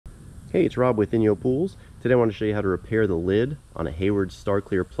Hey, it's Rob with Inyo Pools. Today I want to show you how to repair the lid on a Hayward Star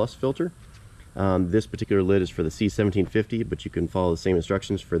Clear Plus filter. This particular lid is for the C1750, but you can follow the same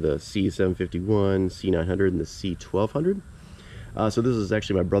instructions for the C751, C900, and the C1200. So this is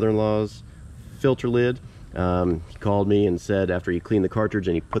actually my brother-in-law's filter lid. He called me and said after he cleaned the cartridge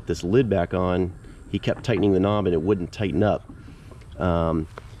and he put this lid back on, he kept tightening the knob and it wouldn't tighten up.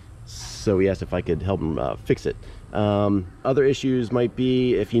 So he asked if I could help him fix it. Other issues might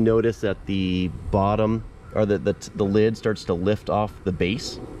be if you notice that the bottom or the lid starts to lift off the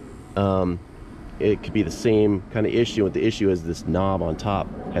base. It could be the same kind of issue. What the issue is, this knob on top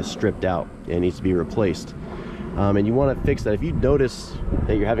has stripped out and needs to be replaced. And you want to fix that. If you notice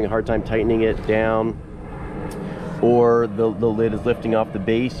that you're having a hard time tightening it down, or the lid is lifting off the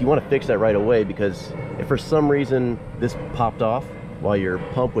base, you want to fix that right away, because if for some reason this popped off while your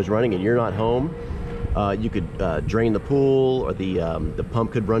pump was running and you're not home, you could drain the pool, or the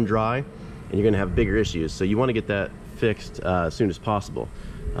pump could run dry, and you're going to have bigger issues. So you want to get that fixed as soon as possible.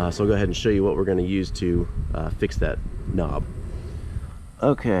 So I'll go ahead and show you what we're going to use to fix that knob.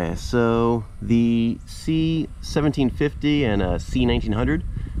 Okay, so the C1750 and a C1900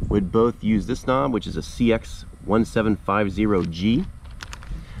 would both use this knob, which is a CX1750G.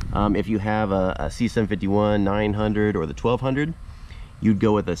 If you have a C751, 900, or the 1200, you'd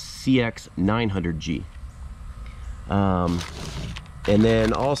go with a CX900G. And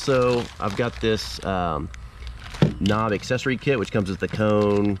then also I've got this knob accessory kit, which comes with the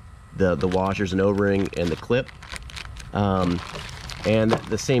cone, the washers and O-ring, and the clip. And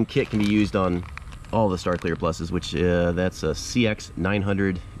the same kit can be used on all the Star Clear Pluses, which that's a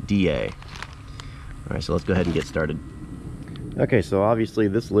CX900DA. All right, so let's go ahead and get started. Okay, so obviously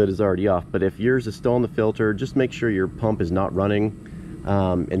this lid is already off, but if yours is still in the filter, just make sure your pump is not running,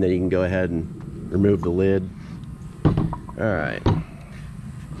 and then you can go ahead and remove the lid. All right,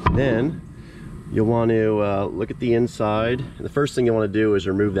 then you'll want to look at the inside. The first thing you want to do is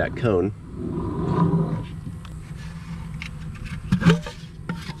remove that cone.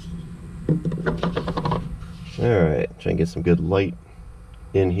 All right, try and get some good light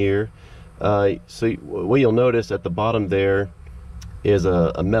in here. So what you'll notice at the bottom there is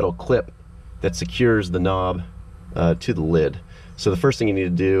a metal clip that secures the knob to the lid. So the first thing you need to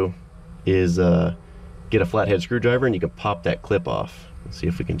do is get a flathead screwdriver, and you can pop that clip off. Let's see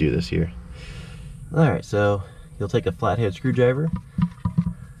if we can do this here. All right, so you'll take a flathead screwdriver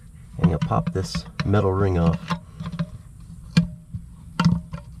and you'll pop this metal ring off.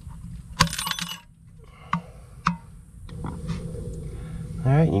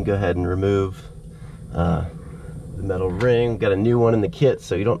 All right, you can go ahead and remove the metal ring. Got a new one in the kit,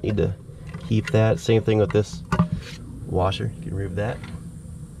 so you don't need to keep that. Same thing with this washer. You can remove that.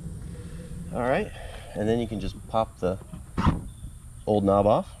 All right, and then you can just pop the old knob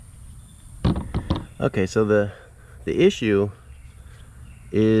off. Okay, so the issue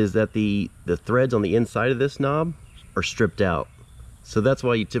is that the threads on the inside of this knob are stripped out. So that's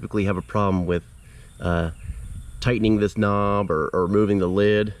why you typically have a problem with tightening this knob or removing the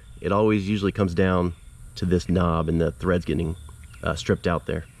lid. It always usually comes down to this knob and the threads getting stripped out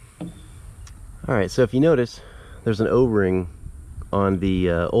there. All right, so if you notice, there's an O-ring on the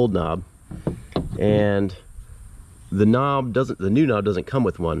old knob, and the new knob doesn't come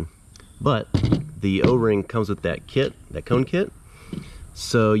with one, but the O-ring comes with that kit, that cone kit.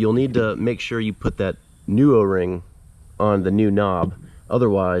 So you'll need to make sure you put that new O-ring on the new knob,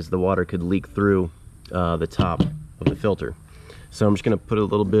 otherwise the water could leak through the top of the filter. So I'm just going to put a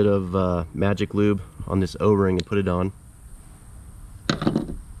little bit of magic lube on this O-ring and put it on.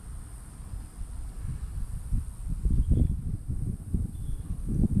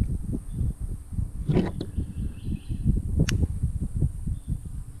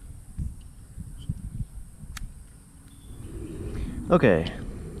 Okay,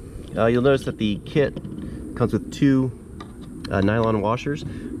 you'll notice that the kit comes with two nylon washers.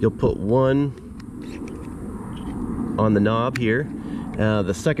 You'll put one on the knob here.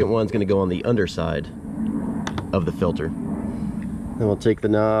 The second one's going to go on the underside of the filter. Then we'll take the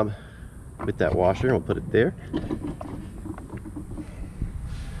knob with that washer and we'll put it there.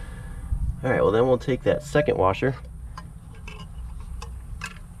 All right, well then we'll take that second washer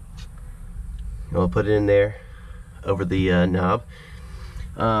and we'll put it in there over the knob.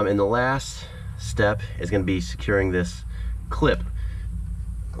 And the last step is going to be securing this clip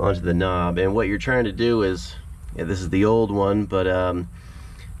onto the knob. And what you're trying to do is, this is the old one, but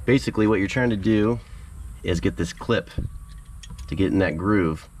basically what you're trying to do is get this clip to get in that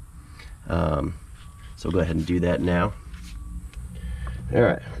groove. So we'll go ahead and do that now. All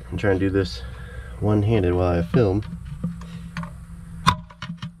right, I'm trying to do this one-handed while I film.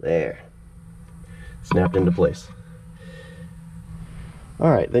 There. Snapped into place.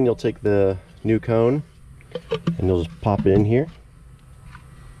 Alright, then you'll take the new cone and you'll just pop it in here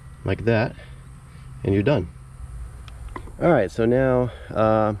like that, and you're done. Alright, so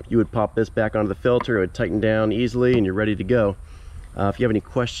now you would pop this back onto the filter. It would tighten down easily and you're ready to go. If you have any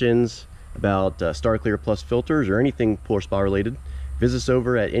questions about Star Clear Plus filters or anything pool or spa related, visit us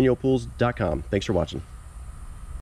over at annualpools.com. Thanks for watching.